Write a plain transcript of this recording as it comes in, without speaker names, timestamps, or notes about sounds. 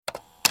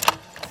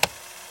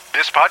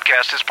This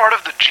podcast is part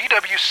of the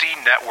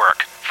GWC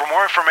Network. For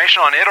more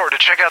information on it or to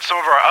check out some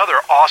of our other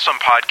awesome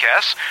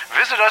podcasts,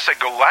 visit us at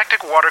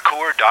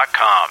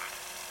galacticwatercooler.com.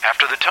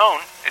 After the tone,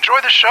 enjoy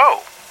the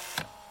show.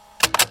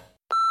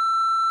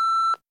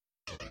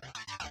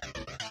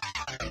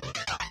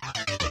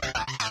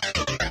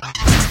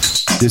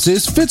 This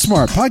is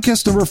FitSmart,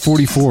 podcast number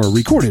 44,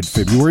 recorded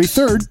February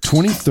 3rd,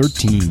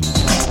 2013.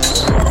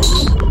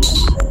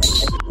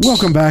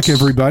 Welcome back,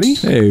 everybody.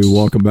 Hey,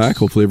 welcome back.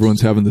 Hopefully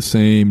everyone's having the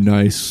same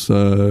nice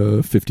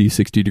 50,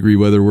 60 degree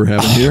weather we're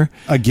having here.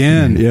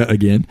 Again. Yeah,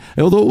 again.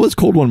 Although it was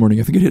cold one morning.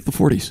 I think it hit the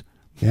 40s.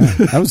 Yeah,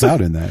 I was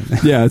out in that.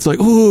 Yeah, it's like,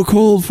 oh,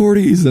 cold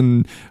 40s.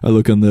 And I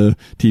look on the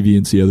TV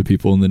and see other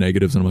people in the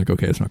negatives, and I'm like,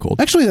 okay, it's not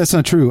cold. Actually, that's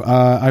not true.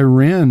 I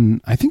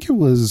ran, I think it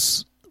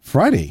was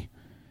Friday.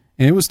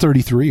 And it was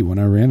 33 when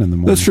I ran in the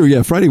morning. That's true.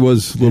 Yeah, Friday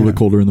was a little bit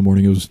colder in the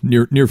morning. It was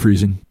near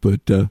freezing, but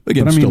again, but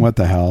I mean, still what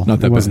the hell? Not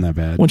that it wasn't that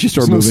bad. Once you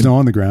start There's moving, no snow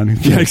on the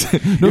ground. Yeah,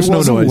 exactly. No it snow,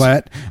 wasn't no ice.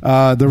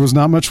 wet. There was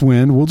not much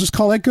wind. We'll just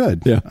call that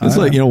good. Yeah, it's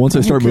like once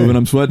I start moving,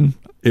 I'm sweating.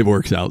 It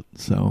works out.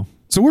 So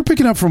we're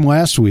picking up from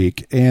last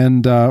week,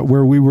 and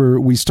where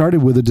we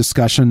started with a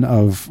discussion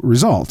of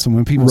results, and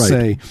when people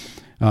say,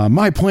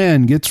 my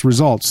plan gets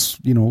results,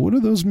 what do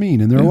those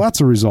mean? And there are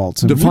lots of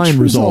results. And define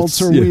which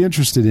results are we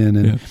interested in?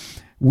 And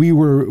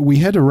we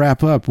had to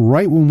wrap up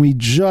right when we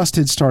just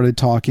had started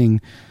talking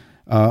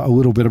a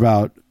little bit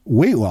about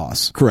weight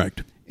loss.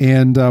 Correct.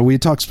 And we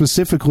had talked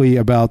specifically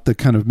about the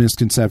kind of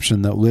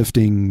misconception that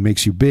lifting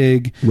makes you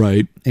big,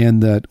 right?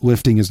 And that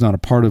lifting is not a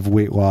part of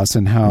weight loss,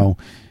 and how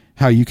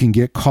you can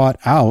get caught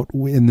out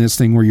in this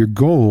thing where your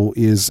goal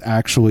is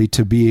actually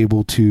to be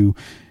able to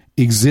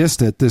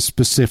exist at this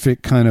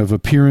specific kind of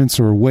appearance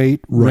or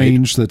weight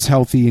range that's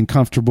healthy and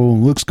comfortable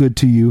and looks good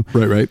to you,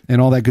 right, and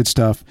all that good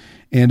stuff,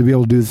 and to be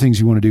able to do the things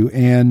you want to do,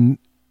 and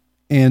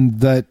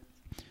that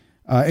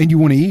and you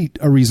want to eat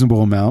a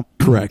reasonable amount,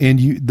 correct? And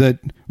that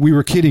we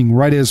were kidding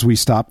right as we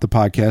stopped the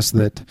podcast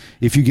that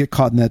if you get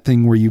caught in that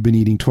thing where you've been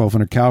eating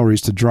 1,200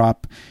 calories to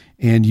drop,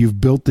 and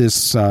you've built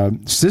this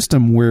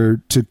system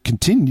where to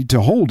continue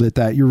to hold at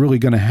that, you're really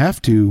going to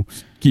have to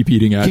keep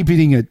eating at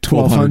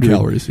 1,200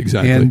 calories,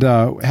 exactly. And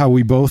how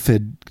we both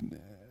had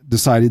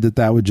decided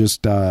that would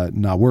just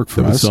not work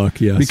for us. That would suck,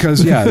 yes.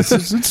 Because,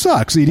 it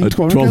sucks. Eating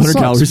 1,200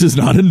 calories is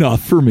not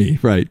enough for me,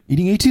 right?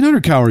 Eating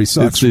 1,800 calories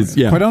sucks.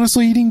 Quite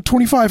honestly, eating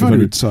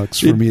 2,500 sucks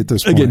for me at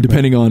this point. Again,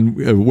 depending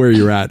on where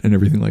you're at and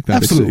everything like that.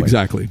 Absolutely.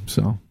 Exactly.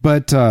 So,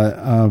 but,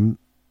 and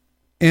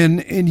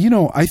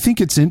I think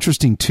it's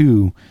interesting,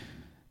 too,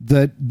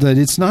 that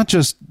it's not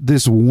just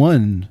this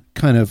one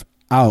kind of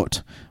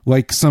out,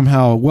 like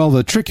somehow,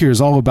 the trick here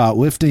is all about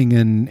lifting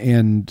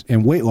and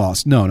weight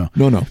loss. No.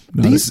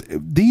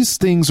 These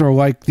things are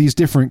like these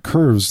different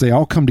curves. They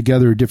all come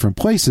together at different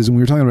places, and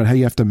we were talking about how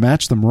you have to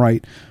match them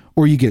right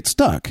or you get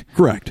stuck.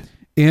 Correct.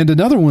 And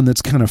another one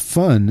that's kind of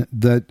fun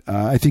that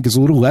I think is a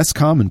little less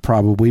common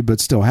probably, but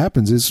still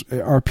happens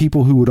are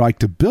people who would like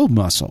to build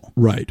muscle.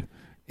 Right.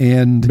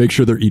 And make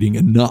sure they're eating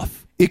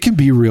enough. It can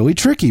be really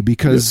tricky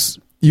because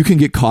you can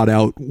get caught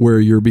out where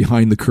you're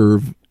behind the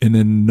curve and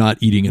then not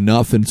eating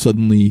enough, and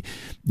suddenly,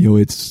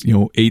 it's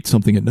 8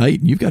 something at night,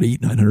 and you've got to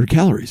eat 900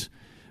 calories.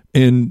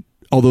 And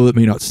although it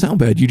may not sound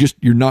bad,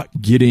 you're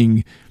not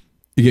getting,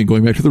 again,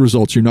 going back to the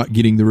results, you're not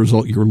getting the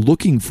result you're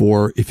looking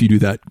for if you do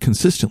that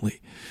consistently.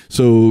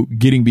 So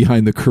getting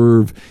behind the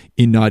curve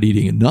in not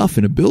eating enough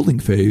in a building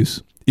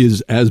phase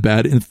is as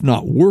bad, if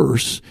not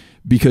worse,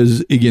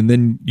 because again,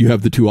 then you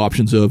have the two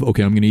options of,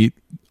 okay, I'm going to eat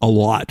a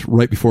lot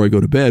right before I go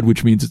to bed,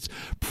 which means it's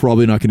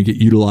probably not going to get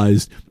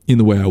utilized in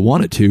the way I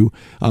want it to,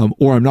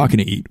 or I'm not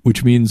going to eat,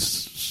 which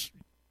means,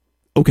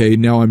 okay,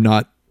 now I'm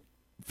not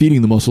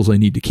feeding the muscles I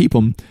need to keep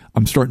them.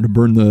 I'm starting to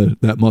burn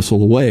that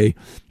muscle away.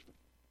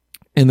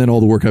 And then all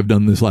the work I've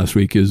done this last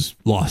week is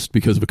lost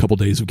because of a couple of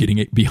days of getting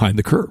it behind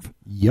the curve.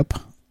 Yep.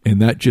 And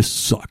that just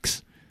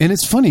sucks. And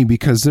it's funny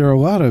because there are a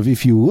lot of,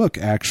 if you look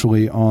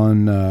actually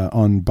on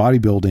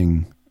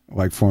bodybuilding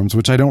like forums,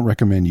 which I don't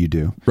recommend you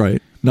do.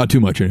 Right. Not too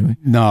much anyway.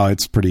 No,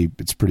 it's pretty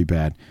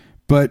bad.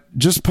 But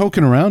just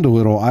poking around a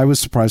little, I was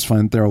surprised to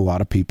find that there are a lot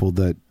of people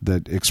that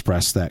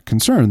express that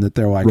concern, that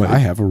they're like, I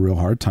have a real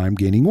hard time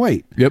gaining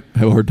weight. Yep.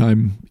 Have a hard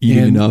time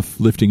eating enough,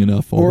 lifting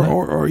enough. Or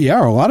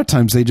a lot of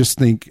times they just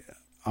think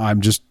I'm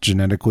just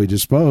genetically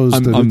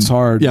disposed. It's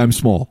hard. Yeah, I'm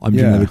small. I'm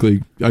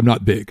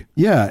not big.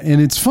 Yeah.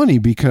 And it's funny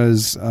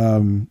because,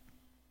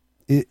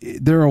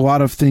 there are a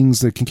lot of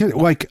things that can,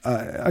 like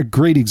a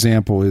great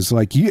example is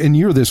like you, and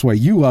you're this way,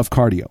 you love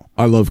cardio.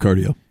 I love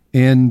cardio.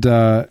 And,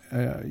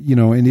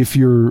 and if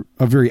you're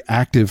a very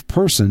active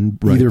person,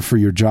 either for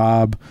your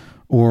job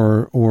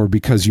or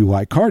because you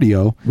like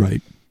cardio,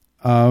 right.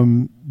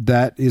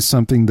 That is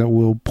something that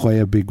will play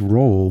a big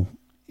role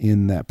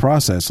in that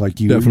process. Like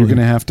you're going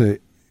to have to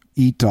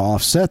eat to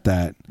offset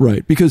that.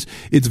 Right. Because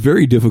it's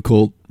very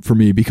difficult for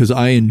me because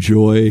I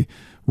enjoy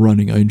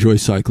running, I enjoy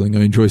cycling, I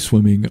enjoy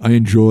swimming, I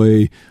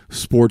enjoy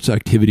sports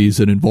activities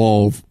that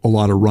involve a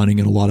lot of running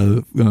and a lot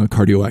of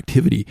cardio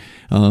activity.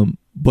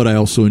 But I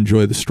also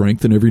enjoy the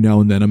strength, and every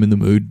now and then I'm in the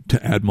mood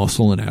to add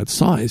muscle and add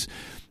size.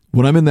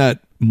 when I'm in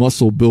that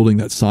muscle building,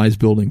 that size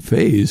building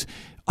phase,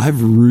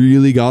 I've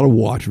really got to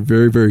watch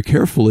very, very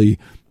carefully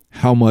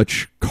how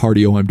much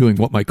cardio I'm doing,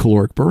 what my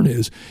caloric burn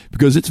is,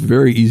 because it's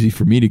very easy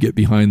for me to get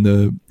behind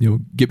on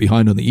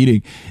the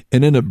eating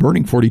and end up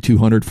burning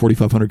 4,200,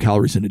 4,500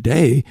 calories in a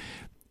day.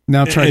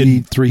 Now try to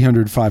eat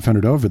 300,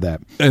 500 over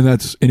that. And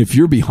if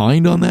you're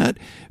behind on that,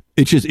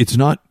 it's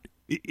not,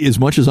 as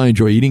much as I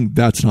enjoy eating,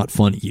 that's not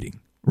fun eating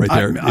right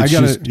there.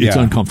 It's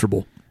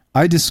uncomfortable.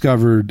 I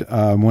discovered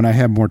when I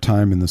had more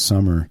time in the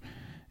summer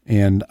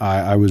and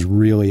I was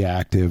really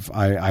active,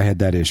 I had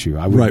that issue.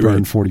 I would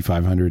burn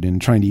 4,500 and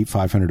trying to eat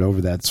 500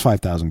 over that. It's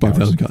 5,000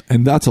 calories.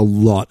 And that's a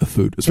lot of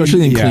food,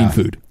 especially in clean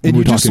food. And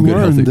you just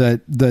learn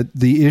that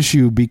the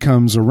issue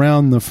becomes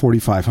around the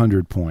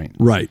 4,500 point.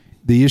 Right.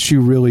 The issue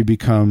really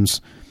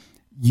becomes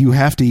you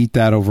have to eat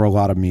that over a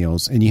lot of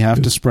meals and you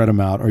have to spread them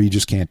out or you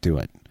just can't do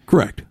it.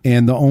 Correct.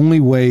 And the only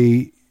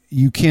way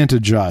you can't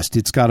adjust,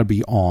 it's got to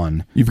be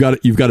on. You've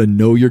got to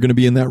know you're going to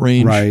be in that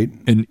range, right?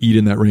 And eat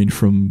in that range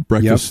from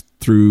breakfast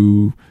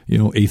through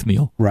eighth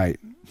meal, right.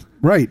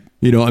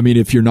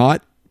 If you're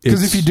not,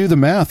 because if you do the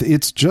math,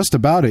 it's just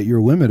about at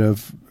your limit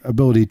of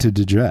ability to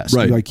digest.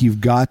 Right. Like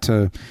you've got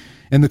to,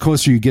 and the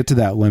closer you get to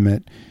that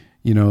limit,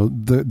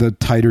 the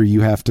tighter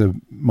you have to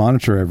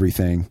monitor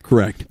everything.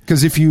 Correct.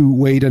 Because if you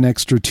wait an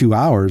extra 2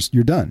 hours,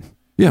 you're done.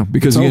 Yeah,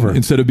 because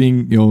instead of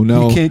being,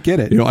 now you can't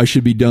get it. I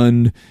should be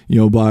done,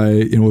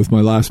 by, with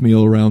my last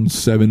meal around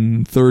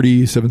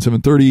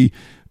 7:30,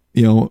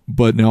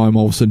 but now I'm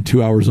all of a sudden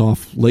 2 hours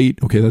off late.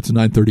 Okay, that's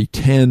 9:30,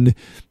 10.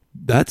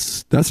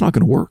 That's not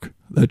going to work.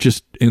 That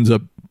just ends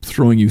up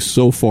throwing you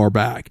so far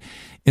back.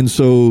 And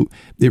so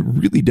it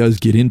really does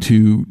get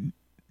into,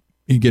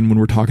 again, when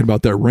we're talking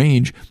about that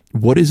range,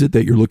 what is it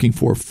that you're looking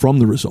for from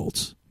the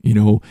results?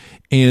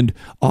 And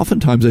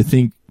oftentimes I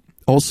think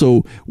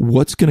also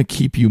what's going to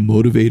keep you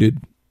motivated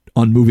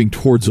on moving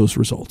towards those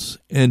results.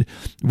 And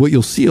what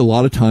you'll see a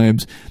lot of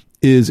times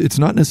is it's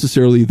not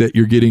necessarily that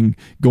you're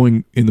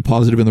going in the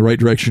positive in the right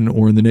direction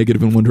or in the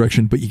negative in one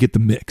direction, but you get the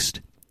mixed.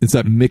 It's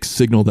that mixed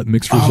signal, that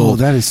mixed result. Oh,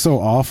 that is so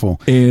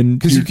awful. And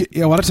because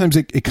a lot of times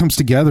it comes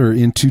together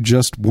into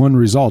just one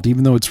result,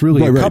 even though it's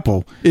really a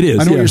couple. It is.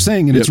 I know what you're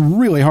saying, and it's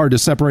really hard to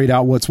separate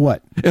out what's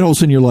what. And all of a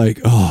sudden you're like,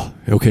 oh,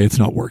 okay, it's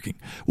not working.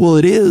 Well,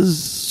 it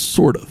is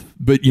sort of,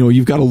 but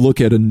you've got to look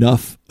at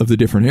enough of the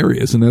different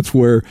areas, and that's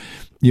where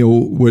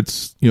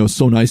what's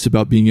so nice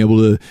about being able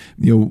to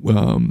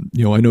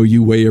I know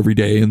you weigh every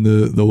day, and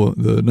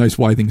the nice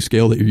Withings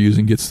scale that you're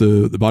using gets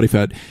the body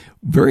fat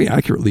very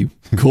accularly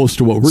close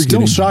to what we're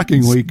getting. Still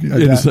shockingly,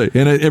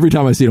 and every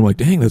time I see it, I'm like,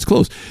 dang, that's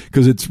close,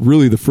 because it's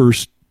really the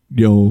first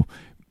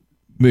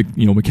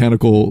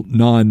mechanical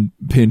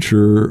non-pinch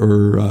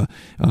or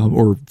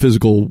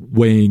physical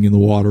weighing in the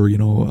water.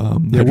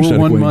 We're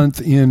 1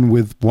 month in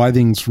with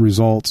Withings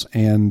results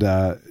and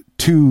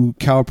 2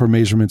 caliper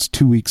measurements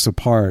 2 weeks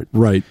apart.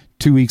 Right.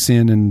 2 weeks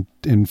in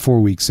and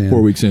 4 weeks in.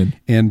 4 weeks in.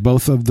 And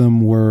both of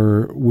them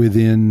were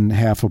within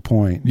half a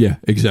point. Yeah,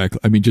 exactly.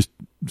 I mean, just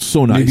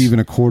so nice. Maybe even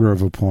a quarter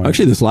of a point.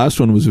 Actually, this last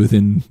one was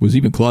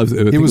even close.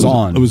 It was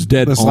on. It was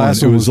dead on. This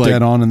last one was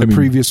dead on, and the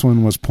previous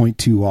one was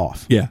 0.2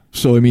 off. Yeah.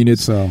 So, I mean,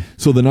 it's so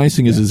the nice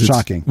thing is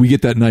shocking. We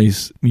get that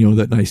nice,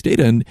 that nice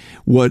data. And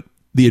what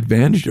the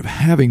advantage of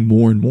having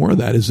more and more of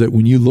that is that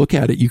when you look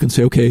at it, you can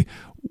say, okay,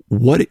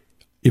 what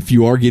if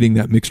you are getting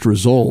that mixed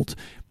result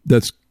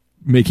that's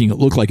making it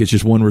look like it's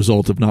just one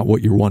result of not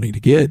what you're wanting to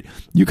get?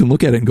 You can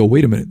look at it and go,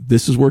 wait a minute,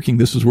 this is working,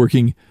 this is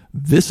working,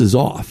 this is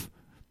off.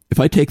 If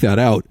I take that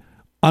out,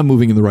 I'm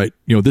moving in the right,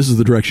 this is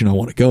the direction I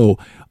want to go.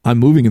 I'm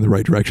moving in the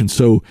right direction.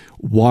 So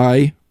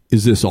why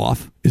is this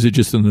off? Is it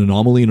just an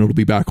anomaly and it'll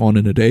be back on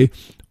in a day?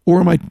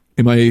 Or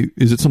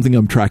is it something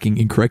I'm tracking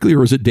incorrectly?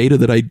 Or is it data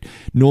that I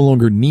no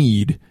longer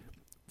need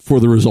for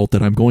the result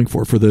that I'm going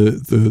for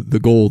the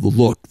goal, the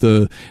look,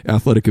 the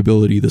athletic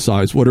ability, the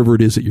size, whatever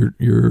it is that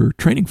you're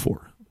training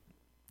for?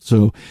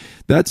 So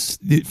that's,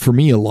 for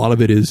me, a lot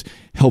of it is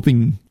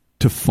helping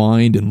to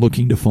find and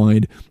looking to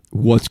find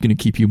what's going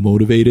to keep you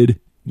motivated,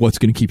 what's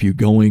going to keep you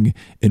going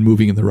and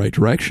moving in the right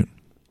direction.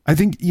 I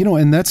think,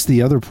 and that's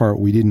the other part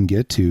we didn't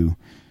get to,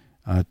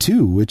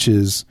 too, which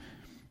is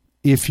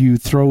if you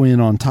throw in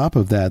on top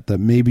of that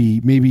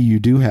maybe you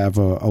do have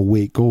a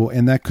weight goal,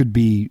 and that could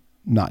be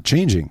not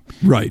changing.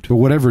 Right. But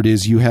whatever it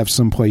is, you have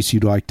some place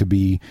you'd like to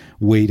be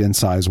weight and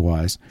size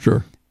wise.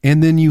 Sure.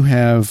 And then you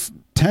have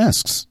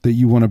tasks that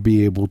you want to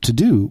be able to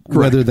do, correct,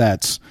 whether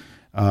that's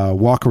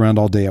walk around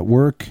all day at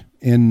work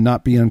and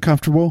not be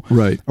uncomfortable,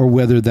 right, or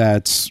whether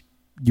that's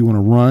you want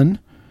to run,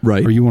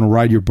 right, or you want to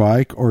ride your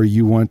bike, or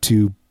you want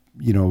to,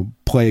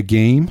 play a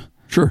game.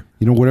 Sure.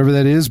 Whatever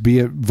that is, be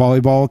it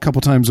volleyball a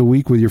couple times a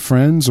week with your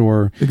friends,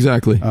 or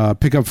exactly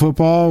pick up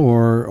football,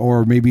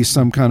 or maybe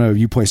some kind of,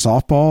 you play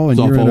softball and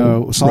you're in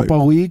a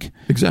softball league.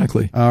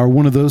 Exactly. Or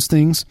one of those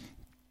things.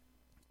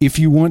 If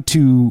you want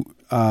to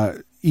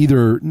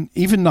either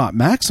even not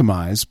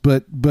maximize,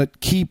 but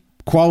keep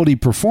quality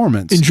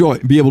performance,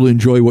 be able to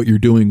enjoy what you're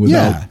doing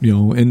without,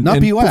 and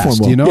not be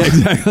last, well. Yeah,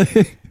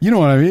 exactly. You know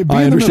what I mean? Be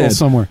in the middle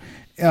somewhere.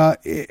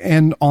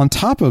 and on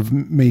top of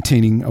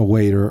maintaining a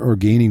weight or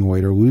gaining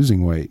weight or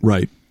losing weight,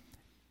 Right.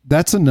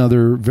 that's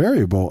another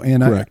variable.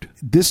 And Correct.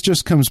 this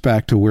just comes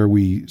back to where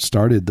we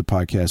started the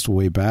podcast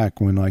way back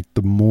when, like,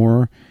 the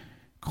more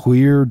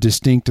clear,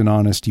 distinct, and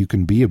honest you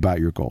can be about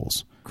your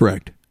goals,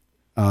 Correct.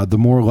 the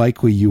more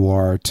likely you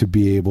are to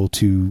be able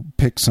to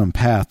pick some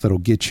path that'll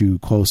get you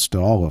close to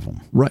all of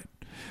them. Right.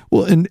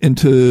 Well, and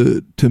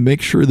to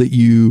make sure that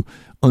you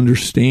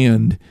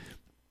understand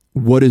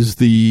what is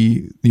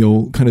the,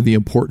 kind of the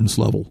importance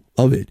level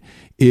of it.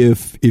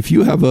 If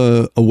you have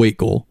a weight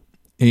goal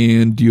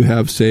and you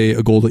have, say,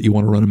 a goal that you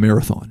want to run a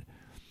marathon,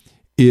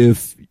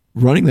 if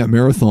running that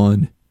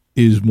marathon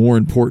is more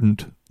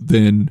important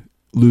than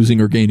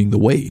losing or gaining the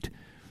weight,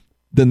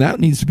 then that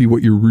needs to be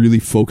what you're really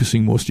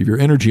focusing most of your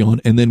energy on,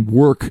 and then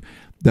work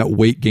that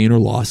weight gain or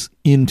loss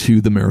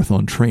into the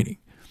marathon training.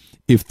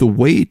 If the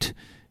weight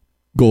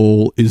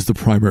goal is the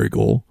primary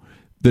goal,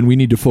 then we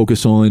need to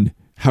focus on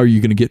how are you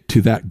going to get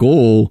to that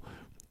goal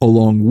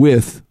along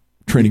with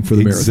training for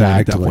the marathon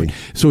at that point.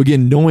 So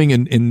again, knowing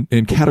and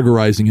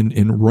categorizing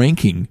and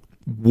ranking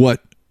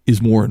what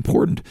is more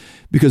important,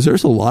 because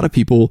there's a lot of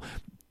people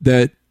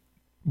that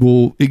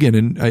will, again,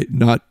 and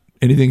not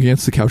anything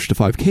against the Couch to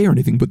 5K or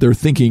anything, but they're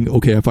thinking,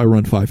 okay, if I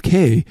run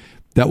 5K,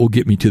 that will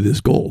get me to this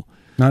goal.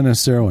 Not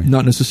necessarily.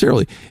 Not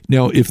necessarily.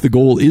 Now, if the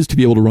goal is to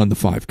be able to run the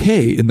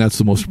 5K, and that's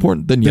the most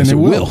important, then yes, it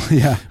will.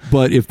 Yeah.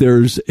 But if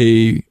there's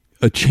a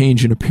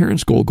change in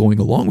appearance goal going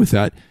along with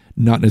that,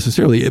 not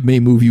necessarily. It may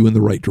move you in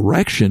the right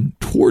direction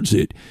towards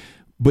it,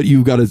 but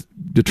you've got to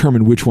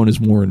determine which one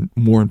is more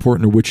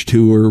important, or which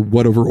two, or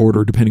whatever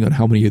order, depending on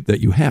how many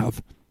that you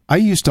have. I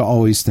used to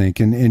always think,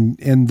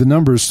 and the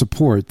numbers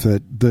support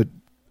that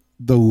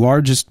the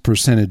largest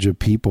percentage of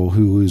people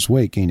who lose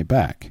weight gain it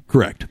back.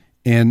 Correct.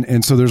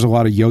 And so there's a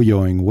lot of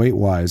yo-yoing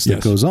weight-wise that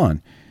Yes. goes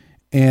on.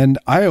 And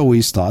I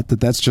always thought that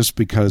that's just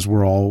because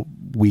we're all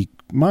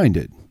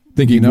weak-minded.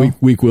 Thinking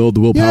weak-willed,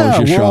 the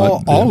willpower's your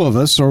shot. All of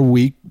us are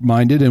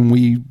weak-minded and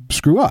we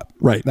screw up.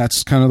 Right.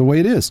 That's kind of the way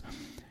it is.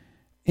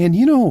 And,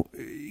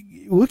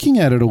 looking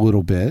at it a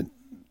little bit,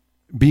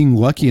 being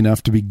lucky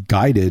enough to be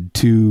guided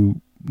to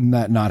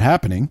that not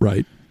happening,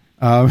 Right.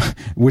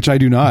 which I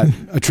do not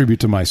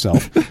attribute to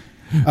myself,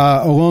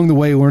 along the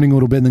way, learning a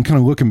little bit and then kind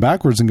of looking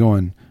backwards and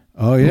going,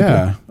 oh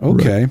yeah,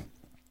 okay. Right.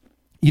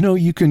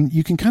 You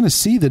can kind of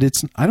see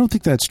that I don't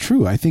think that's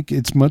true. I think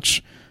it's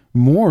much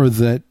more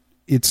that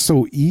it's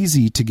so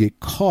easy to get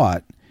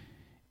caught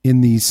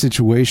in these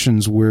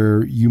situations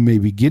where you may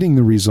be getting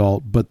the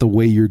result, but the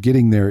way you're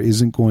getting there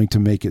isn't going to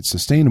make it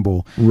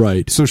sustainable.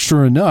 Right. So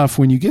sure enough,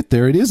 when you get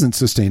there, it isn't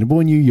sustainable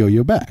and you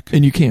yo-yo back.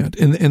 And you can't.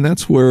 And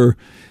that's where,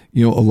 a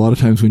lot of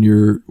times when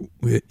you're,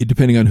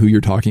 depending on who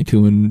you're talking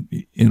to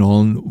and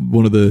on,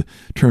 one of the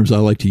terms I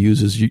like to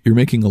use is you're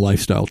making a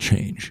lifestyle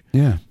change.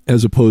 Yeah.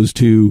 As opposed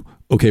to,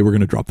 okay, we're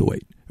going to drop the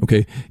weight.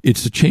 Okay.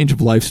 It's a change of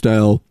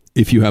lifestyle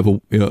if you have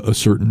a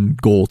certain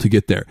goal to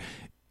get there.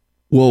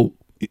 Well,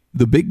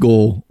 the big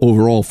goal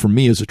overall for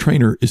me as a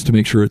trainer is to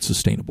make sure it's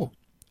sustainable.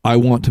 I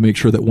want to make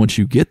sure that once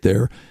you get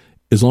there,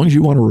 as long as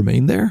you want to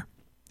remain there,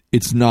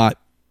 it's not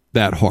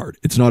that hard.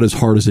 It's not as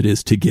hard as it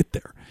is to get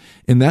there.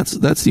 And that's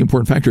the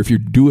important factor. If you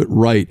do it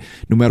right,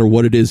 no matter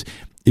what it is,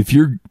 if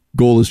your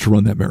goal is to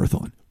run that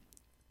marathon,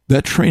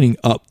 that training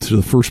up to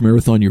the first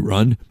marathon you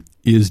run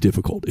is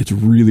difficult. It's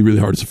really, really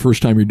hard. It's the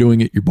first time you're doing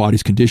it. Your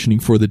body's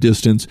conditioning for the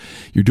distance.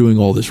 You're doing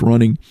all this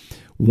running.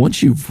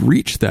 Once you've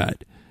reached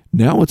that,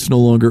 now it's no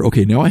longer,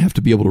 okay, now I have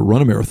to be able to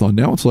run a marathon.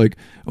 Now it's like,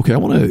 okay, I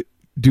want to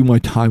do my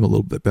time a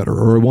little bit better,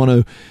 or I want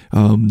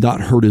to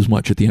not hurt as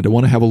much at the end. I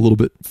want to have a little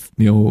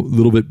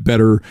bit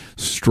better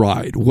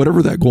stride,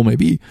 whatever that goal may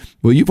be.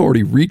 Well, you've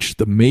already reached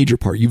the major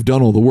part. You've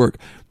done all the work.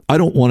 I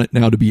don't want it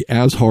now to be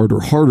as hard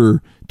or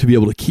harder to be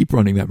able to keep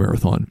running that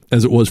marathon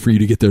as it was for you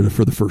to get there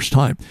for the first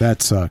time.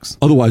 That sucks.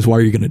 Otherwise, why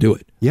are you going to do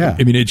it? Yeah.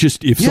 I mean, if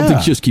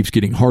something just keeps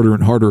getting harder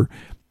and harder,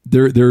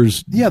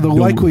 there's the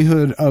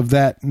likelihood of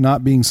that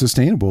not being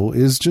sustainable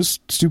is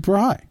just super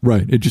high.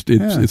 Right.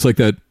 It's like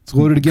that. It's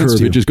loaded against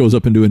curve. you. It just goes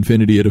up into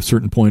infinity at a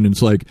certain point, and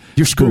it's like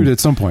You're screwed boom. at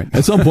some point.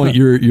 At some point,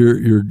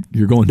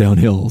 you're going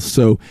downhill.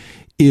 So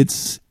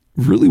it's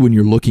really, when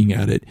you're looking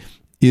at it,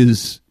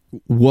 is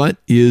what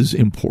is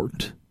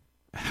important.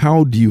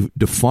 How do you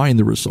define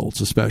the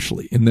results,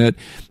 especially? And that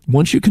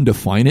once you can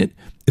define it,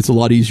 it's a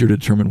lot easier to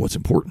determine what's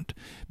important.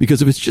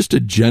 Because if it's just a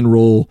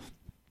general,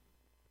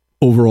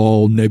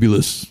 overall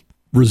nebulous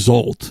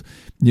result,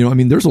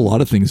 there's a lot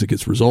of things that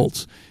gets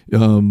results.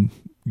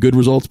 Good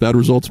results, bad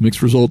results,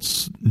 mixed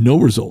results, no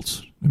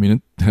results. I mean,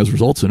 it has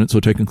results in it, so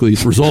technically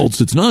it's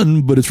results. It's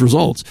none, but it's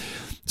results.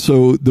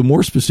 So the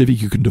more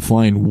specific you can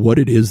define what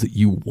it is that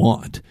you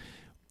want,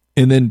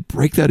 and then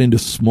break that into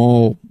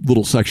small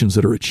little sections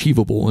that are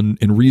achievable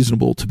and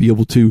reasonable to be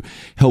able to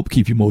help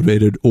keep you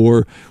motivated,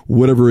 or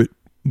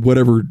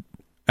whatever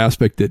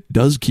aspect that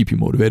does keep you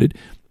motivated,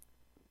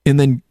 and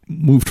then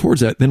move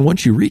towards that. Then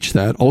once you reach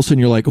that, all of a sudden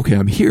you're like, okay,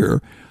 I'm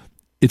here.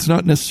 It's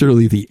not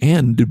necessarily the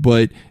end,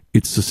 but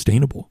it's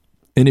sustainable.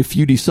 And if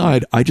you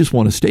decide, I just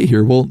want to stay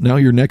here, well, now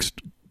your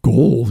next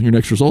goal, your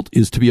next result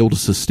is to be able to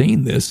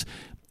sustain this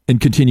and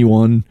continue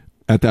on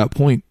at that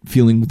point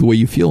feeling the way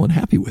you feel and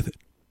happy with it.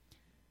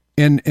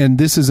 And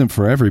this isn't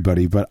for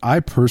everybody, but I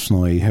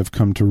personally have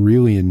come to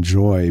really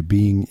enjoy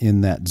being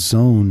in that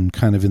zone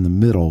kind of in the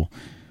middle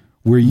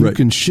where you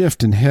can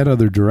shift and head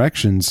other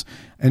directions,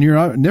 and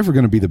you're never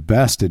going to be the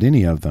best at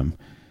any of them.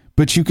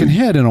 But you can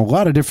head in a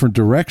lot of different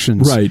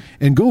directions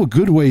and go a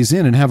good ways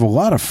in and have a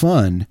lot of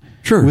fun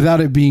without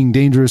it being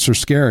dangerous or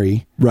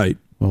scary. Right.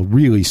 Well,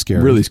 really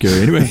scary. Really scary.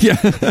 Anyway,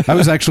 yeah. I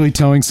was actually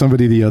telling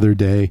somebody the other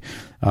day,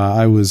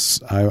 I was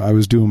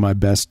doing my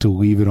best to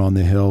leave it on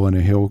the hill in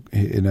a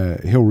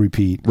hill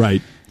repeat.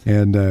 Right.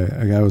 And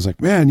a guy was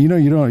like, "Man, you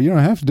don't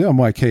have to do it." I'm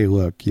like, "Hey,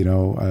 look,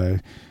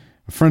 a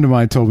friend of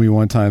mine told me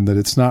one time that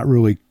it's not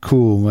really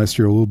cool unless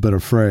you're a little bit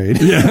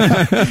afraid."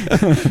 Yeah.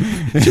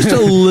 Just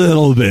a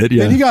little bit.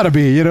 Yeah. And you got to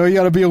be,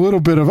 a little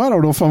bit of, I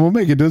don't know if I'm going to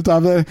make it this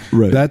time.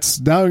 Right. That's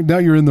now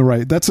you're in the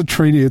right. That's a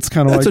training. It's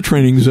kind of that's a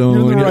training zone.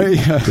 You're in the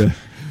right. Yeah.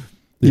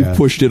 You've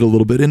pushed it a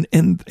little bit.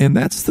 And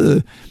that's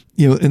the,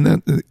 and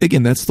that,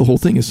 again, that's the whole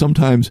thing is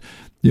sometimes,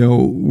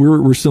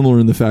 we're similar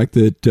in the fact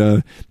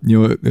that,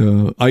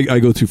 I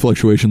go through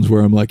fluctuations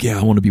where I'm like,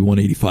 I want to be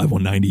 185,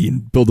 190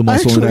 and build the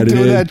muscle. I actually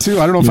do that too.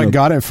 I don't know if I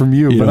got it from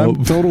you, but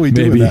I'm totally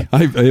doing that.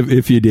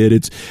 If you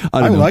did,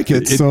 I like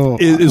it. So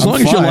as long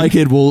as you like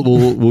it,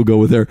 we'll go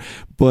with there.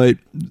 But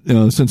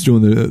since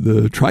doing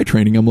the tri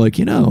training, I'm like,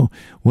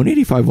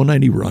 185,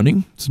 190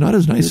 running, it's not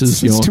as nice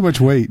as it's too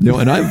much weight.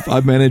 And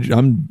I've managed.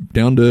 I'm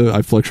down to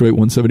I fluctuate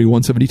 170,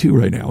 172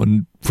 right now,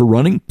 and for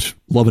running,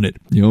 loving it.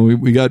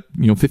 We got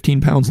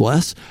 15 pounds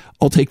less.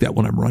 I'll take that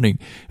when I'm running.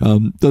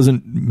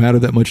 Doesn't matter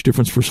that much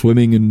difference for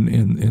swimming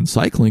and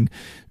cycling,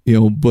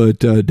 but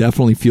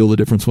definitely feel the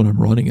difference when I'm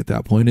running at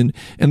that point.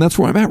 And that's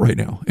where I'm at right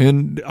now.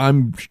 And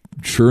I'm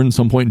sure in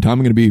some point in time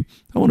I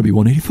want to be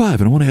 185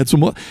 and I want to add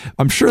some more.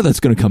 I'm sure that's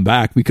going to come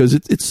back because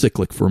it's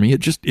cyclic for me.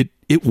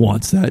 It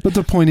wants that. But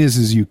the point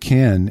is you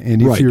can,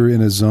 and if you're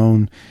in a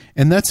zone,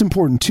 and that's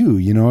important too,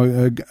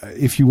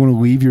 if you want to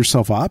leave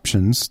yourself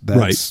options,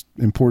 that's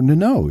important to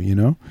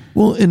know,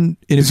 Well, and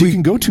if you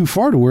can go too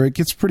far to where it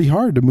gets pretty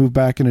hard to move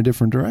back in a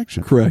different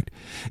direction. Correct.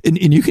 And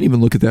you can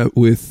even look at that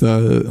with,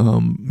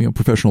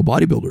 professional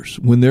bodybuilders.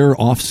 When they're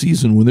off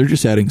season, when they're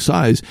just adding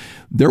size,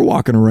 they're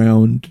walking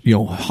around,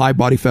 high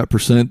body fat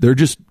percent. They're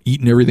just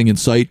eating everything in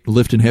sight,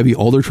 lifting heavy.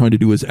 All they're trying to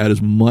do is add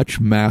as much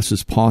mass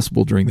as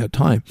possible during that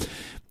time.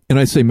 And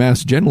I say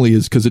mass generally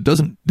is because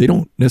they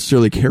don't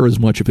necessarily care as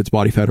much if it's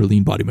body fat or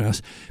lean body mass,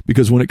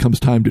 because when it comes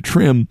time to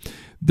trim,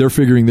 they're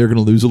figuring they're going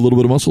to lose a little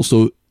bit of muscle.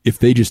 So if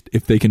they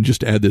can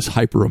just add this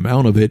hyper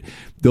amount of it,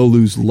 they'll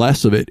lose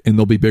less of it and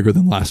they'll be bigger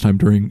than last time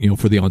during,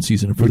 for the on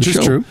season and for the show. Which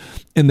is true.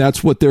 And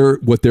that's what they're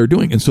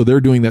doing. And so they're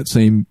doing that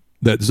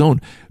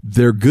zone.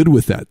 They're good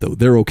with that though.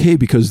 They're okay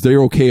because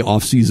they're okay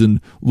off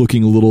season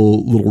looking a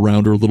little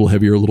rounder, a little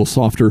heavier, a little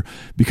softer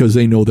because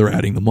they know they're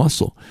adding the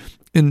muscle.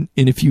 And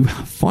if you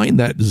find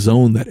that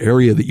zone, that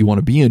area that you want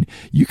to be in,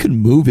 you can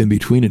move in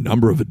between a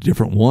number of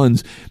different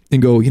ones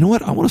and go, you know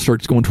what? I want to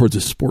start going towards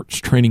a sports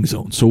training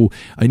zone. So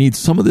I need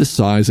some of this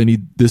size. I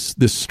need this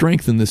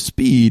strength and this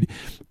speed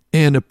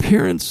and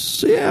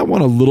appearance. Yeah, I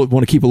want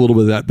to keep a little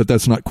bit of that, but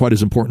that's not quite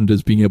as important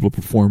as being able to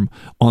perform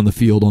on the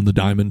field, on the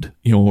diamond,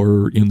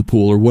 or in the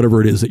pool or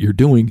whatever it is that you're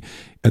doing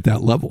at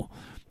that level.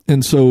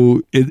 And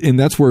so, and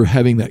that's where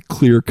having that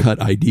clear-cut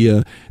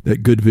idea,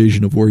 that good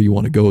vision of where you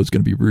want to go is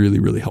going to be really,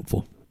 really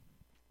helpful.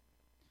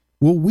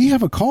 Well, we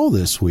have a call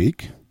this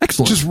week.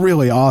 Excellent. Which is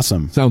really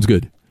awesome. Sounds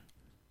good.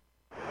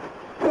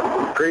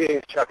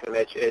 Greetings, Chuck and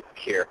Mitch. It's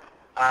here.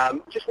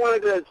 Just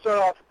wanted to start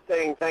off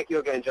saying thank you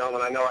again,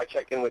 gentlemen. I know I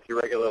check in with you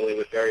regularly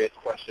with various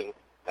questions.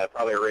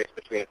 Probably a race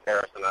between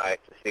Ferris and I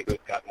to see who's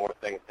got more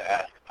things to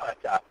ask. But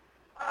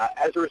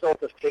as a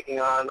result of taking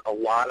on a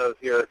lot of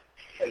your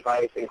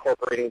advice,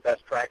 incorporating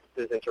best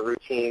practices into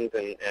routines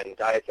and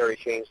dietary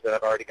change that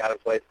I've already got in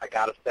place, I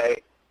got to say,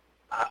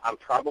 I'm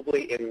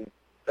probably in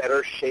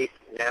better shape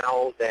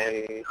now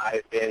than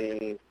I've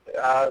been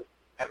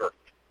ever.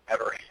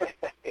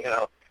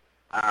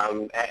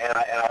 And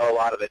I owe a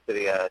lot of it to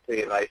the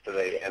advice and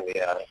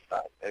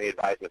the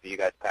advisement that you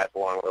guys passed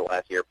along over the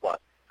last year plus.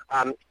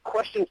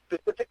 Question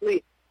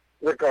specifically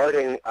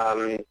regarding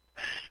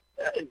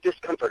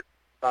discomfort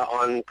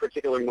on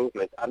particular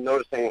movements. I'm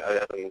noticing,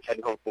 I'm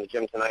heading home from the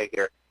gym tonight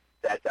here,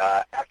 that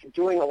after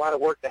doing a lot of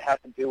work that has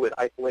to do with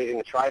isolating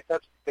the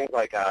triceps, things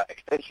like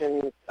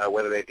extensions,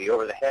 whether they be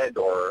over the head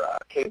or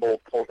cable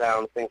pull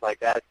down, things like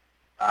that,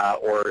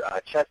 or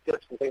chest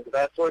dips and things of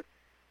that sort,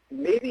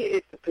 maybe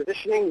it's the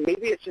positioning,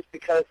 maybe it's just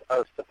because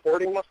of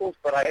supporting muscles,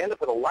 but I end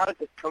up with a lot of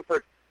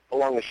discomfort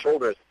along the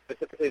shoulders,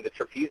 specifically the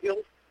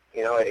trapezials.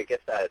 It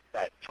gets that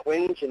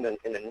twinge in the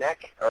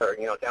neck or,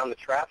 down the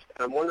traps.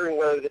 And I'm wondering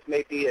whether this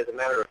may be as a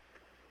matter of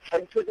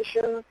head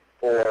position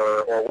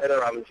or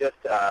whether I'm just,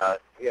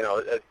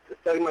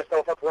 setting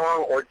myself up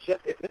wrong, or just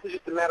if this is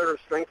just a matter of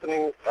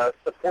strengthening,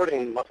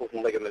 supporting muscles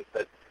and ligaments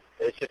that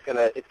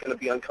it's gonna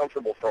be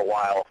uncomfortable for a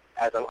while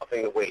as I'm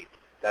upping the weight,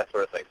 that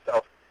sort of thing.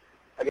 So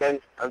again,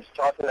 I'm just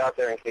tossing it out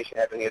there in case you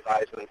have any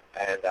advisement.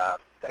 And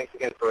thanks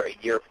again for a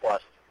year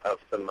plus of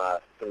some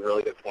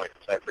really good points.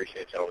 I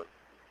appreciate it, gentlemen.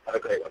 Have a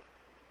great one.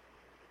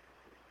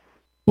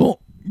 Well,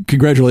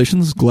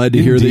 congratulations. Glad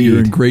to hear that you're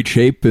in great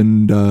shape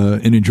and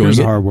enjoying Here's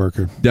it. a hard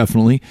worker.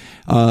 Definitely.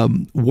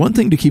 One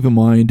thing to keep in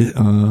mind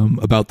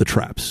about the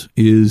traps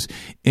is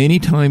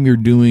anytime you're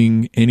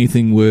doing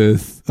anything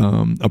with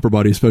upper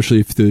body, especially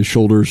if the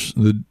shoulders,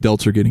 the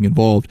delts are getting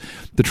involved,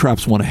 the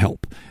traps want to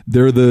help.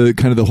 They're the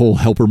kind of the whole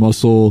helper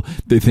muscle.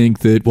 They think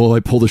that, well, I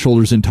pull the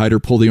shoulders in tighter,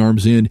 pull the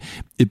arms in,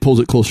 it pulls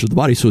it closer to the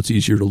body so it's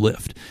easier to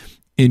lift.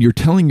 And you're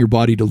telling your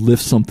body to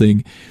lift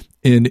something,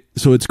 and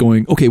so it's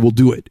going, okay, we'll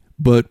do it.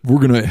 But we're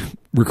going to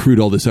recruit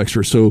all this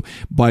extra. So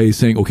by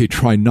saying, okay,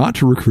 try not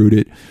to recruit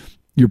it,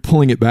 you're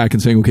pulling it back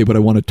and saying, okay, but I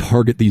want to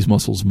target these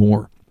muscles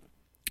more.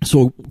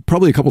 So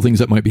probably a couple things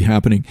that might be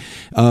happening.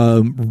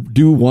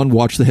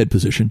 Watch the head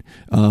position.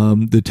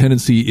 The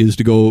tendency is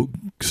to go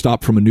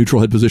stop from a neutral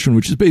head position,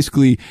 which is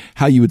basically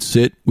how you would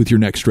sit with your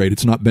neck straight.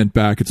 It's not bent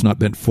back. It's not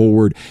bent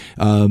forward.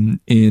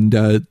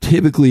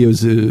 Typically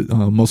as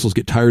the muscles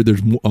get tired,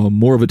 there's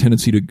more of a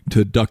tendency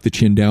to duck the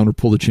chin down or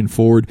pull the chin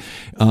forward,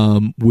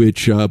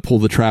 which pull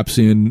the traps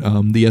in.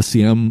 The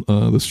SCM,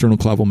 the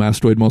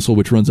sternocleidomastoid muscle,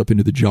 which runs up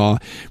into the jaw,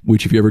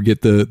 which if you ever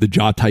get the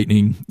jaw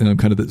tightening,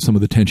 some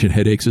of the tension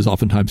headaches is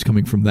oftentimes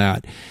coming from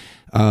that.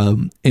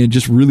 And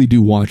just really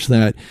do watch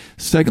that.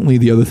 Secondly,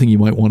 the other thing you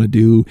might want to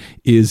do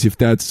is, if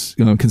that's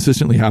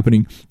consistently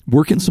happening,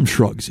 work in some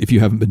shrugs if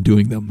you haven't been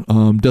doing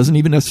them. Doesn't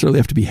even necessarily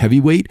have to be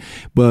heavyweight,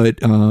 but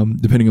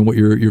depending on what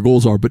your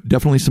goals are, but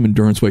definitely some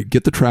endurance weight.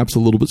 Get the traps a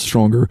little bit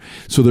stronger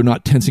so they're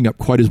not tensing up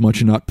quite as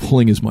much and not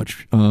pulling as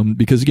much.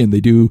 Because again,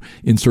 they do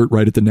insert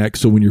right at the neck.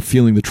 So when you're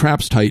feeling the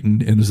traps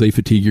tighten and as they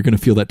fatigue, you're going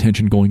to feel that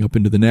tension going up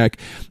into the neck.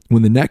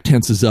 When the neck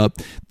tenses up,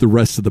 the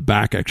rest of the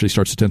back actually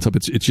starts to tense up.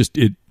 It's just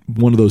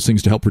one of those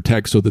things to help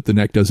protect so that the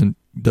neck doesn't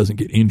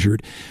get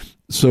injured.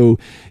 So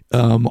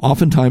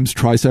oftentimes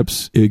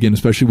triceps, again,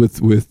 especially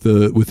with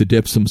the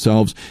dips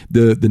themselves,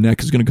 the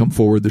neck is going to come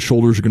forward, the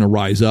shoulders are going to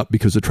rise up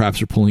because the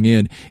traps are pulling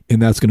in,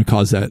 and that's going to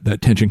cause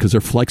that tension because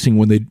they're flexing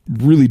when they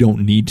really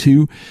don't need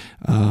to.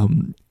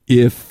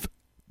 If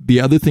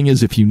the other thing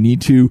is, if you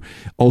need to,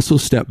 also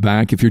step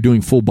back. If you're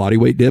doing full body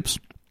weight dips,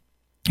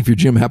 if your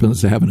gym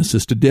happens to have an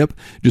assisted dip,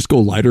 just go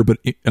lighter, but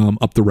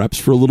up the reps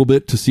for a little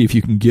bit to see if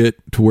you can get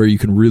to where you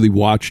can really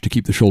watch to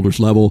keep the shoulders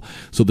level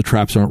so the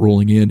traps aren't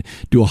rolling in.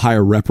 Do a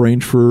higher rep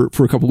range for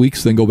a couple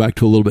weeks, then go back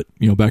to a little bit,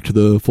 back to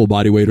the full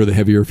body weight or the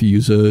heavier if you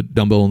use a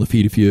dumbbell on the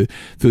feet if you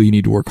feel you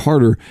need to work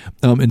harder,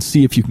 and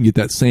see if you can get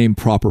that same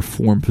proper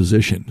form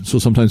position. So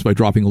sometimes by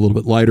dropping a little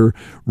bit lighter,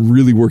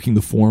 really working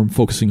the form,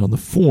 focusing on the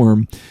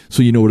form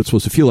so you know what it's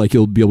supposed to feel like,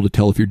 you'll be able to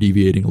tell if you're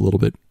deviating a little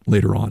bit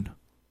later on.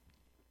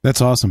 That's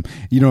awesome.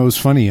 It was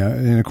funny,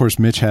 and of course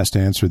Mitch has to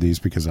answer these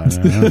because I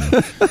don't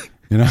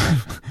know.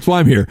 That's why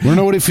I'm here. I don't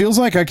know what it feels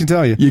like, I can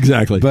tell you.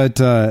 Exactly. But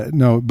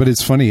but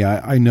it's funny.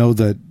 I know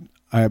that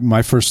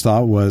my first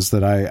thought was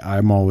that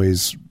I'm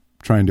always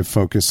trying to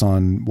focus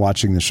on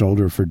watching the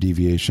shoulder for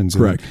deviations.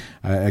 Correct.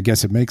 And I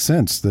guess it makes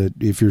sense that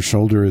if your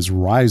shoulder is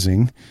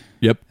rising,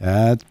 yep,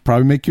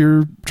 probably make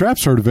your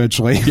traps hurt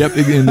eventually. Yep,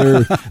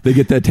 and they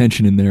get that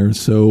tension in there.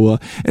 So,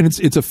 and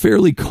it's a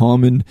fairly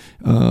common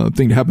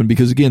thing to happen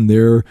because again,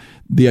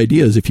 the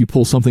idea is if you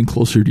pull something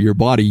closer to your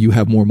body, you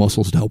have more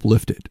muscles to help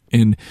lift it.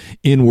 And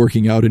in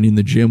working out and in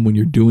the gym, when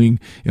you're doing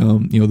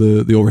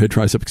the overhead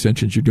tricep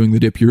extensions, you're doing the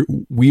dip,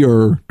 we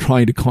are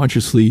trying to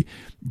consciously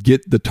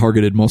get the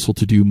targeted muscle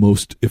to do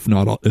most, if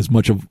not as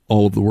much of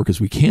all of the work as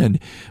we can.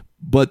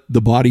 But the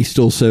body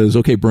still says,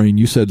 okay, brain,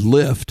 you said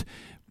lift.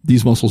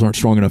 These muscles aren't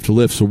strong enough to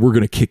lift, so we're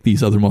going to kick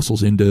these other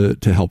muscles in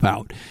to help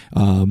out.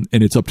 And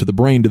it's up to the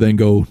brain to then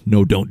go,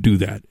 no, don't do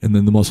that. And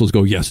then the muscles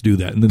go, yes, do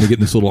that. And then they get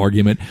in this little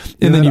argument.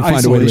 And then you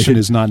find a way to make it. Isolation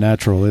is not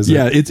natural, is it?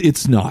 Yeah,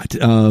 it's not.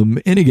 And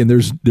again,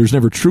 there's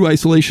never true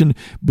isolation.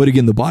 But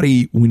again, the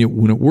body, when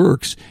it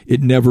works,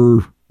 it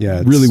never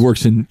really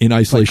works in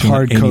isolation.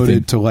 Like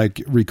hard-coded to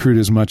recruit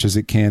as much as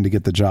it can to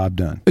get the job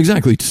done.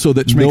 Exactly. So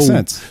that makes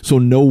sense. So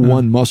no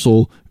one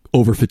muscle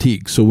over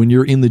fatigue. So when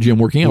you're in the gym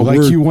working out,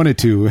 like you wanted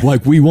to,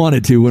 like we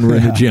wanted to when we're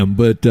in the gym,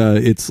 but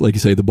it's like you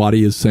say, the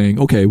body is saying,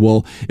 okay,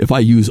 well, if I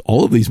use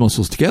all of these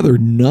muscles together,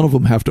 none of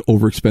them have to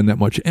overexpend that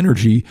much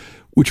energy,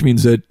 which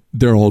means that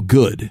they're all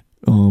good.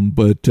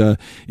 But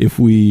if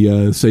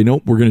we say,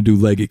 nope, we're going to do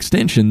leg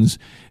extensions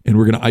and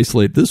we're going to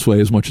isolate this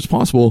way as much as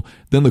possible,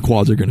 then the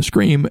quads are going to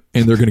scream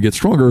and they're going to get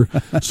stronger.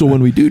 So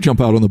when we do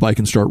jump out on the bike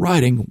and start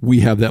riding,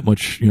 we have that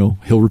much,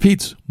 hill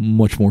repeats,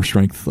 much more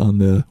strength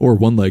on or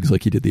one legs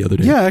like you did the other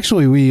day. Yeah,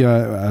 actually, we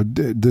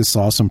did this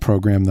awesome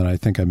program that I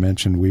think I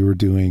mentioned. We were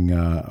doing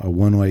a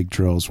one leg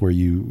drills where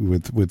you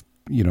with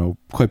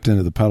clipped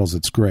into the pedals.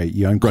 It's great.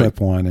 You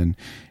unclip one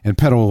and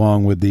pedal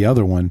along with the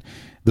other one.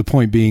 The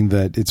point being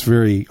that it's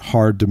very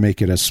hard to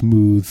make it a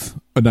smooth,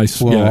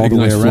 flow all the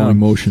way around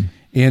motion.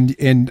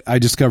 And I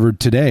discovered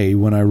today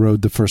when I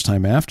rode the first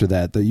time after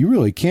that you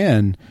really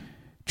can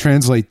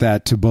translate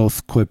that to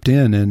both clipped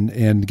in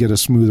and get a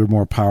smoother,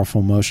 more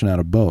powerful motion out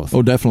of both.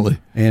 Oh, definitely.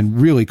 And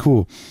really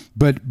cool.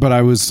 But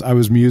I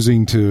was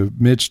musing to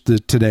Mitch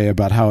today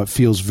about how it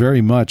feels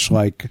very much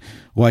like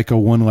a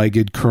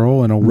one-legged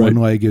curl and a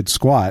one-legged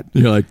squat.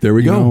 You're like, there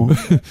we go.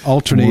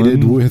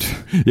 Alternated with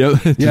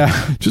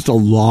just a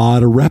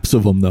lot of reps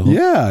of them though.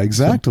 Yeah,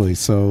 exactly.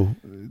 So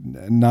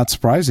not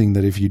surprising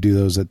that if you do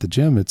those at the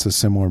gym, it's a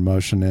similar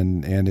motion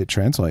and it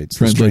translates.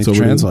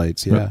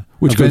 Translates, yeah. Right.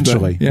 Which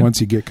eventually,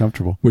 once you get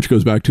comfortable. Which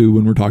goes back to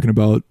when we're talking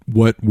about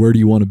where do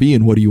you want to be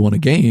and what do you want to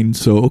gain.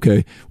 So,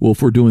 okay, well,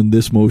 if we're doing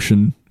this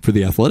motion for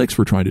the athletics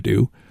we're trying to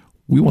do,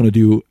 we want to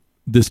do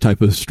this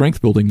type of strength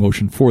building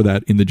motion for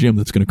that in the gym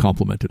that's going to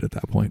complement it at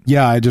that point.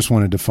 Yeah, I just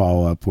wanted to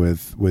follow up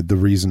with the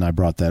reason I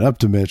brought that up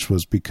to Mitch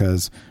was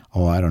because,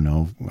 I don't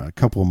know, a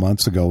couple of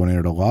months ago when I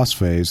entered a loss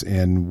phase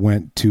and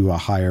went to a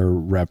higher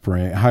rep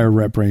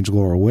range,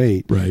 lower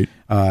weight. Right.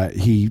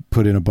 He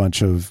put in a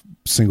bunch of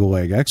single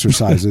leg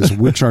exercises,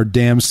 which are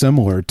damn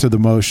similar to the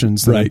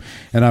motions.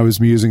 And I was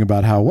musing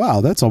about how,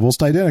 wow, that's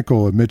almost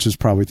identical. And Mitch is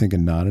probably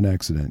thinking, not an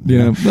accident.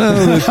 Yeah.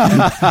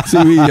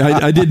 See,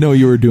 I did know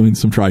you were doing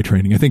some tri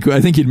training. I think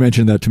you'd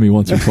mentioned that to me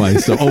once or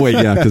twice. So,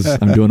 because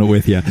I'm doing it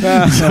with you.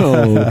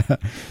 So,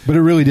 but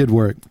it really did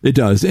work. It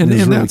does. And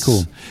really that's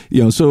cool.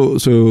 So,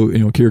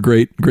 Keir,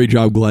 great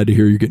job. Glad to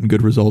hear you're getting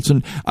good results.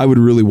 And I would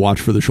really watch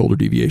for the shoulder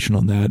deviation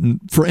on that. And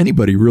for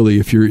anybody really,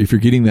 if you're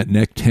getting that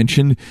neck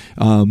tension,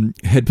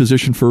 head position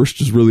first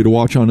is really to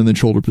watch on, and then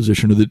shoulder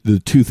position are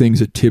the two things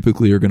that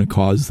typically are going to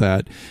cause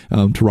that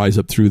to rise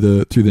up through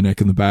the neck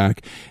and the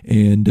back.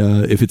 And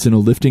if it's in a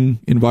lifting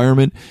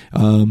environment,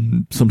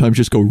 sometimes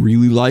just go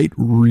really light,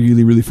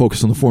 really, really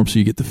focus on the form so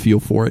you get the feel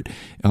for it.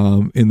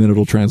 And then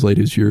it'll translate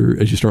as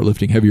you start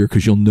lifting heavier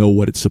because you'll know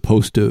what it's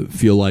supposed to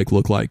feel like,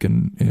 look like,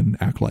 and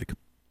act like.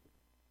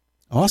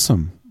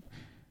 Awesome.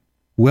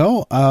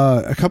 Well,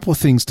 a couple of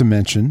things to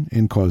mention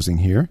in closing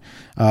here.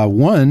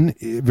 One,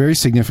 very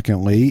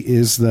significantly,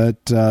 is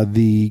that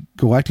the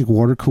Galactic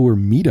Water Cooler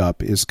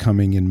meetup is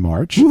coming in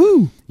March.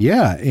 Woohoo!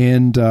 Yeah,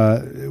 and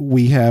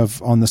we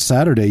have on the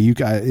Saturday.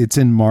 It's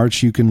in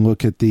March. You can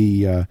look at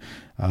the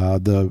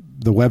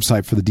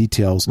website for the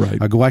details. Right.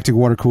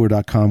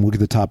 GalacticWaterCooler.com. Look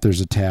at the top.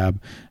 There's a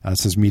tab. It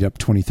says Meetup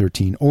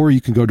 2013, or you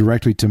can go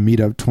directly to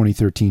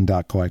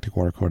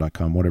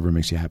meetup2013.galacticwatercooler.com. Whatever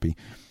makes you happy.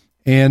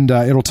 And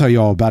it'll tell you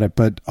all about it.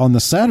 But on the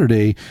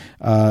Saturday,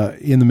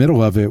 in the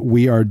middle of it,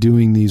 we are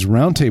doing these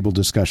roundtable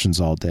discussions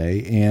all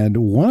day. And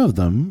one of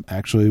them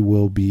actually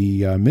will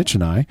be Mitch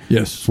and I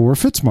for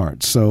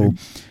FitSmart. So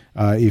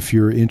if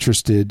you're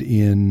interested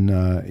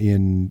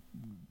in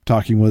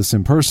talking with us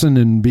in person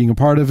and being a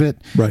part of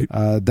it, right?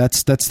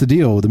 That's the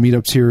deal. The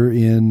meetup's here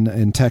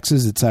in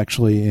Texas. It's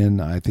actually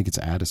I think it's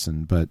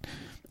Addison, but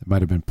it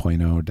might have been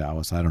Plano or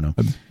Dallas. I don't know.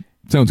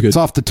 Sounds good. It's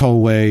off the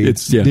tollway.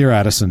 It's near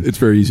Addison. It's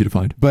very easy to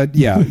find. But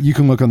yeah, you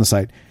can look on the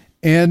site.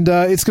 And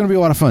it's going to be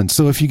a lot of fun.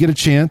 So if you get a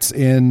chance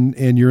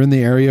and you're in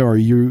the area or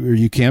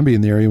you can be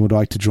in the area and would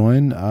like to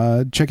join,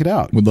 check it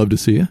out. Would love to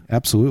see you.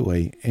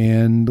 Absolutely.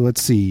 And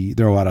let's see.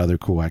 There are a lot of other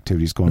cool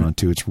activities going on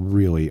too. It's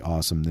really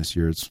awesome this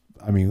year.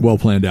 Well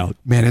planned out.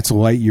 Man, it's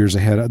light years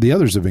ahead. The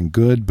others have been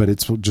good, but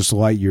it's just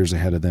light years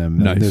ahead of them.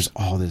 Nice. And there's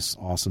all this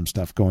awesome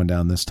stuff going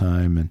down this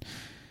time. And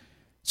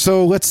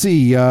so let's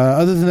see.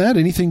 Other than that,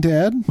 anything to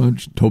add? Well,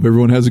 just hope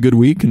everyone has a good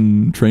week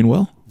and train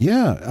well.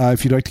 Yeah.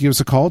 If you'd like to give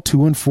us a call,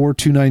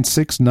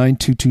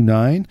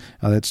 214-296-9229.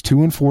 That's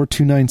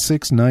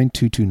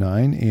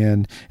 214-296-9229.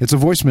 And it's a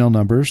voicemail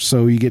number,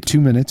 so you get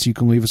 2 minutes. You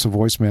can leave us a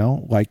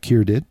voicemail like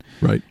Keir did.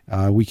 Right.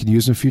 We can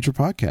use in a future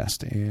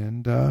podcast.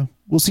 And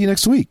we'll see you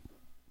next week.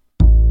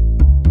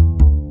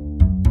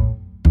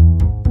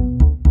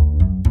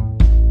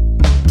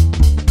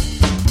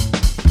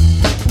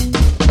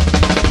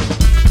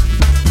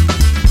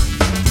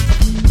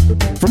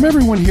 From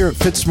everyone here at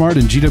FitSmart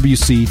and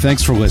GWC,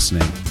 thanks for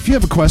listening. If you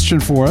have a question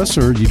for us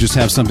or you just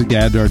have something to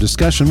add to our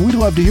discussion, we'd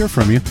love to hear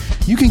from you.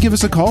 You can give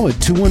us a call at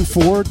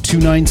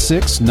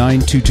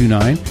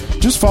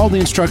 214-296-9229. Just follow the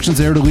instructions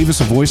there to leave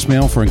us a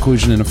voicemail for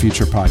inclusion in a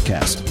future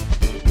podcast.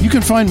 You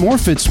can find more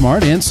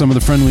FitSmart and some of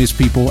the friendliest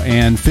people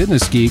and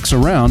fitness geeks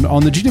around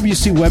on the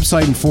GWC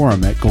website and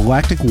forum at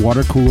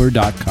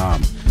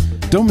galacticwatercooler.com.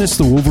 Don't miss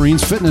the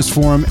Wolverines Fitness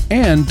Forum,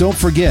 and don't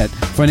forget,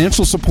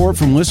 financial support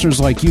from listeners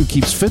like you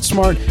keeps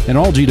FitSmart and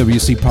all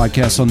GWC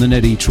podcasts on the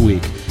net each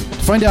week. To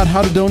find out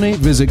how to donate,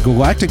 visit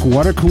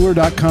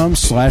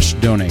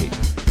galacticwatercooler.com/donate.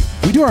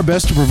 We do our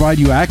best to provide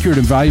you accurate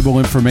and valuable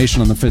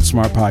information on the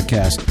FitSmart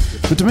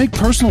podcast, but to make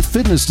personal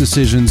fitness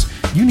decisions,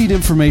 you need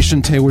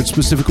information tailored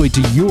specifically to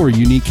your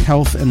unique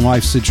health and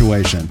life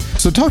situation.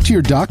 So talk to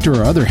your doctor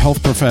or other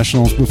health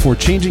professionals before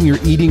changing your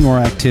eating or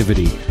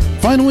activity.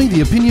 Finally,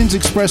 the opinions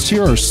expressed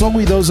here are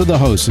solely those of the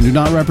hosts and do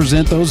not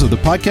represent those of the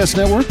podcast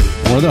network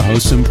or the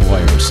host's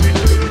employers.